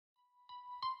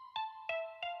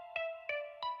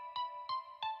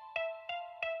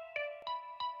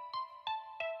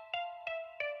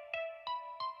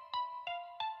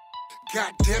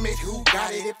God damn it, who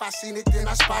got it? If I seen it, then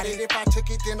I spot it. If I took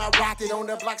it, then I rocked it. On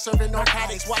the block serving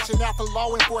narcotics. Watching out for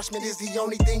law enforcement is the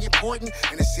only thing important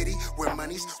in a city where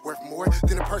money's worth more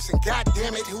than a person. God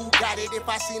damn it, who got it? If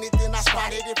I seen it, then I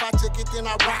spot it. If I took it, then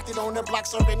I rocked it. On the block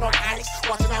serving narcotics.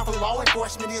 Watching out for law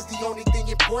enforcement is the only thing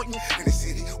important in a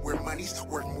city where money's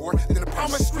worth more than a person.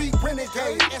 I'm a street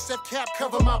renegade. SF cap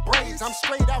cover my braids. I'm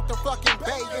straight out the fucking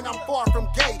bay and I'm far from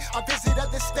gay. I visit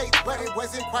other states, but it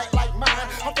wasn't quite like mine.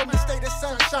 I'm from the state of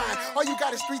sunshine. All you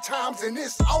got is 3 times and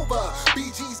it's over.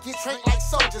 BGs get trained like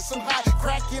soldiers. Some hot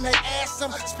crack in their ass,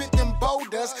 some spit them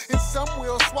boulders, and some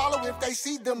will swallow if they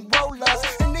see them rollers.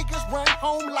 And niggas run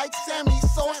home like Sammy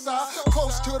Sosa.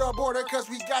 Close to the border cause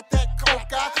we got that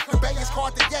coca. The Bay is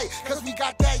called the Yay cause we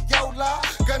got that Yola.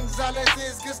 Gonzalez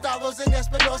is Gustavos and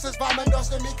Espinosas. Vamanos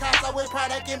to mi casa with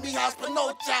product in mi house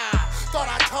Panocha. Thought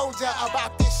I told ya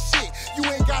about this shit. You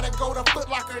ain't gotta go to Foot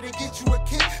Locker to get you a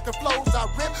kick. The flows I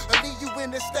rip will leave you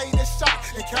in the state of shock.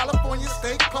 In California,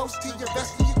 stay close to your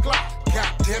vest and your Glock. God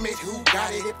damn it, who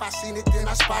got it? If I seen it, then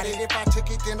I spot it. If I took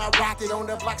it, then I rocked it. On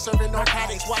the block serving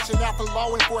narcotics. Watching out for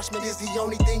law enforcement is the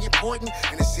only thing important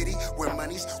in a city where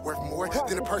money's worth more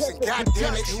than a person. God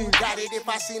damn it, who got it? If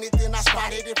I seen it, then I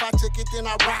spot it. If I took it, then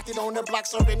I rocked it. On the block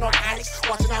serving narcotics.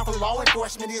 Watching out for law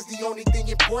enforcement is the only thing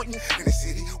important in a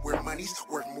city where money's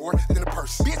worth more than a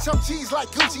person. Bitch, I'm G's like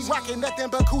Gucci, rocking nothing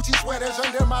but Gucci sweaters.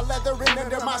 Under my leather and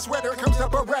under my sweater comes the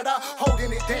Beretta,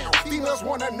 holding it down. Females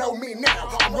wanna know me now.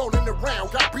 I'm rolling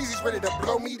around, got breezes ready to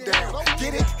blow me down.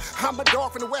 Get it? I'm a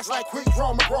dog from the west like Quick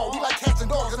Draw McGraw. We like cats and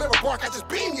dogs, I never bark, I just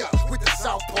beam ya with the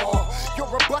southpaw. You're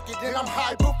a bucket and I'm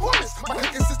high performance. My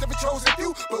clique consists of a chosen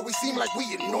few, but we seem like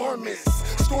we enormous.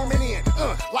 Storming in,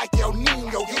 like El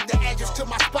Nino. Get the address to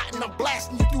my spot and I'm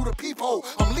blasting you through the peephole.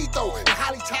 I'm lethal and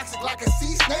highly toxic like a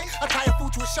sea snake. I tie a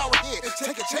food to a shower head,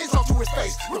 take a chainsaw to his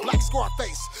face with black scar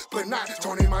face, but not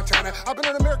Tony Montana. I've been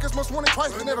on America's Most Wanted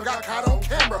twice, but never got caught on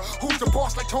camera. Who's the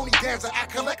boss like Tony Danza? I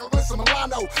collect Alyssa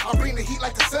Milano. I bring the heat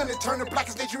like the sun and turn the black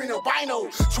as nature in albino.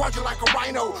 Charge it like a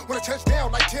rhino when I touch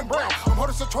down like Tim Brown. I'm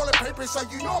holding some toilet paper, so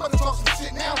you know I'm about to talk some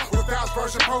shit now. With vowels,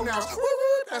 version, pronouns.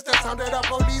 Woo-woo, that's that sound of the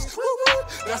police. Woo-woo,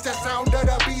 that's that sound of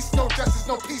the beast. No justice,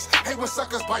 no peace. Hate when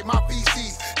suckers bite my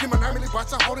feces. Get my 9 milli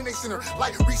watch, I'm holding a center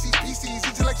like Reese's PCs.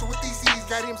 Intellectual with DCs,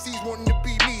 got MCs wanting to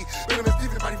be me. Venomous,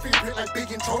 everybody fingerprint like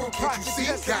Big and Total. Can't you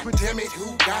see? God damn it,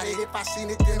 who got it? If I seen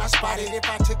it, then I spot it. If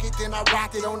I took it, then I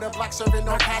rocked it. On the block serving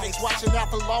narcotics. Watching out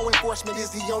for law enforcement is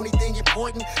the only thing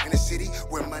important in a city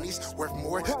where money's worth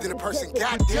more than a person.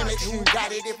 God damn it, who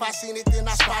got it? If I seen it, then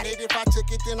I spot it. If I took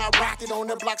it, then I rocked it. On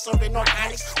the block serving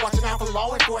narcotics. Watching out for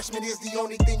law enforcement is the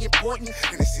only thing important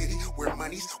in a city where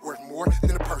money's worth more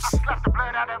than a person. I slapped the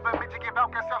blood out of a bitch to give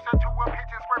out